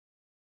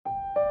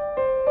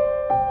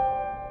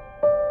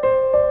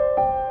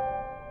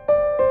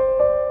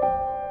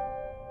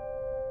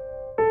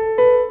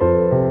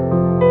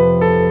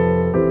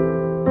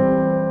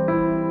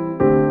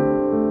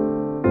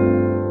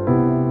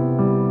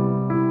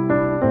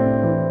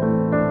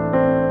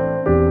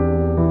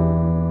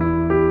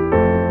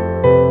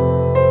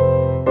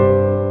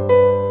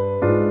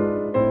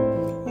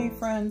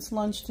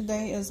lunch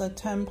today is a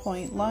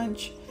 10-point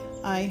lunch.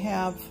 I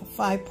have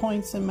 5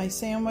 points in my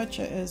sandwich.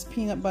 It is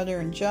peanut butter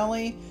and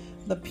jelly.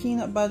 The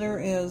peanut butter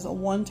is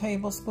 1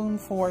 tablespoon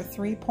for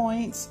 3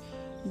 points.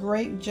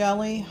 Grape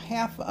jelly,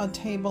 half a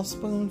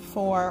tablespoon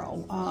for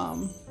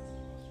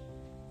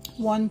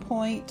 1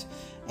 point.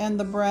 And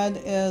the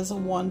bread is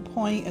 1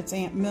 point. It's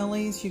Aunt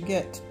Millie's. You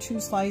get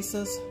 2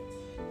 slices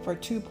for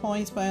 2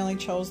 points, but I only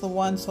chose the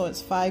 1, so it's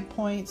 5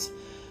 points.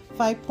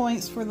 5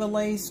 points for the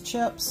Lay's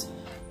chips.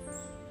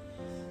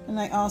 And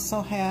I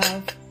also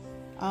have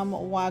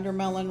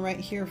watermelon right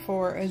here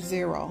for a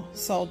 0.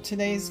 So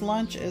today's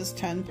lunch is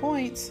 10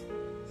 points.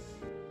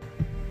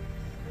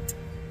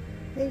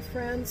 Hey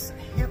friends,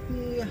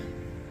 happy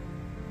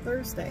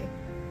Thursday.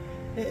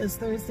 It is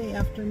Thursday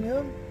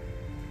afternoon.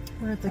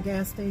 We're at the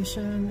gas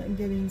station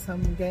getting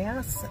some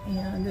gas,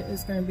 and it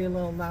is going to be a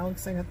little loud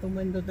because I got the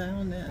window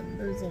down and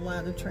there's a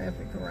lot of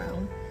traffic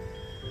around.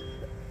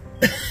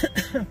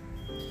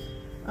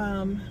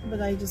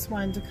 But I just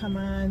wanted to come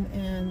on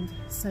and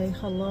say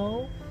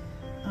hello.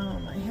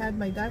 I had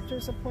my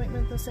doctor's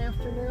appointment this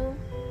afternoon,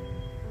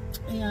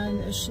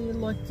 and she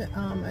looked at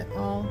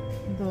all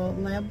the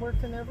lab work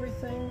and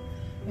everything,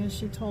 and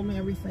she told me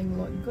everything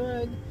looked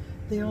good.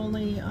 The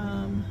only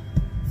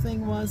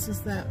thing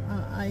is that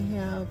I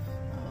have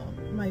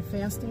my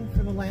fasting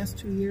for the last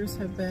 2 years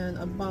have been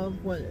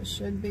above what it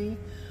should be,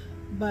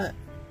 but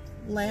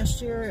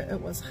last year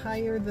it was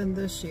higher than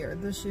this year.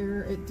 This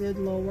year it did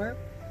lower,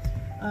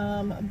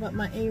 but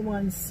my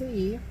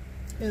A1C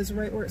is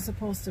right where it's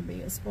supposed to be.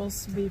 It's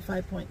supposed to be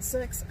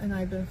 5.6, and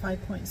I've been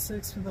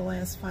 5.6 for the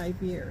last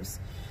 5 years.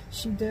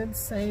 She did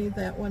say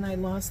that when I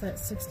lost that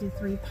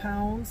 63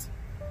 pounds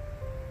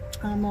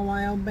a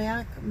while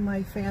back,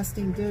 my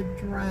fasting did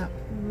drop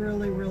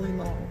really, really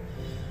low.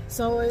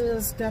 So it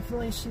is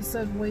definitely, she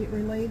said, weight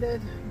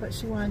related, but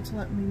she wanted to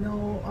let me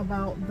know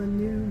about the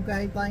new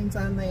guidelines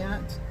on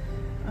that.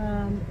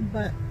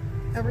 But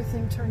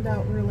everything turned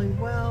out really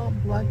well.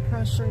 Blood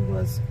pressure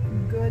was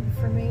good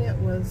for me. It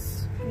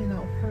was, you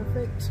know,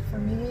 perfect for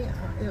me.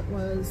 It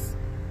was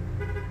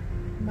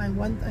my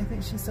I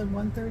think she said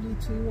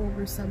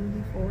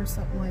 132/74,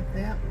 something like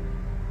that.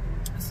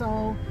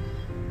 So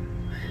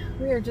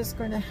we are just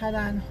going to head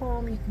on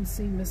home. You can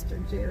see Mr.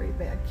 Jerry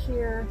back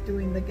here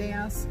doing the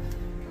gas.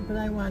 But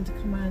I wanted to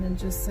come on and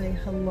just say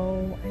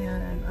hello,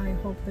 and I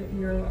hope that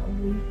your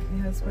week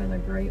has been a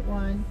great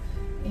one.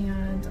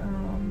 And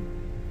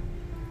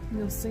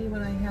you'll see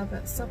what I have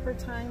at supper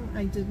time.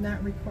 I did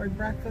not record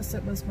breakfast.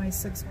 It was my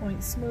 6-point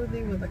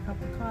smoothie with a cup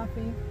of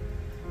coffee.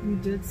 You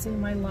did see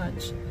my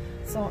lunch.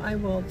 So I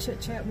will chit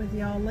chat with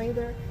y'all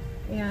later,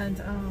 and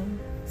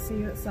see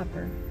you at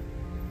supper.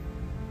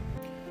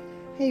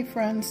 Hey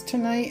friends,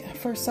 tonight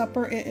for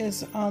supper it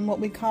is what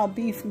we call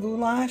beef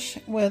goulash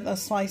with a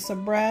slice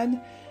of bread.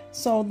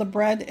 So the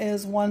bread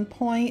is 1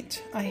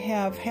 point. I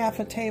have half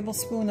a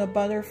tablespoon of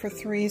butter for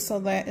 3, so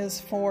that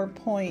is 4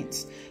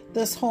 points.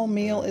 This whole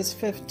meal is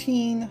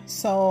 15,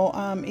 so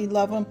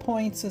 11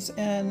 points is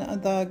in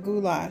the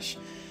goulash.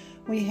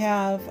 We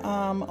have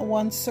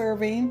 1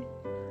 serving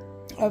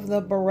of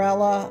the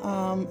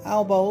Barilla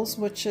elbows,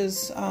 which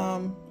is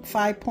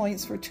 5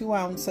 points for 2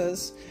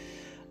 ounces.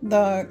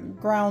 The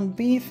ground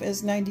beef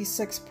is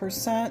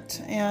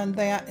 96%, and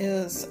that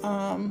is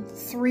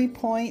 3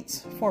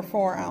 points for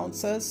 4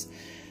 ounces.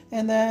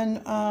 And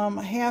then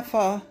half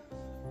a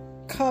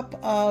cup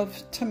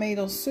of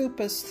tomato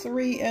soup is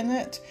 3 in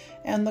it,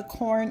 and the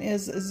corn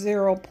is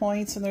 0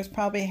 points, and there's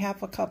probably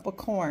half a cup of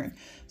corn.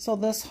 So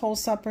this whole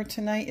supper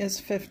tonight is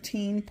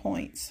 15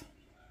 points.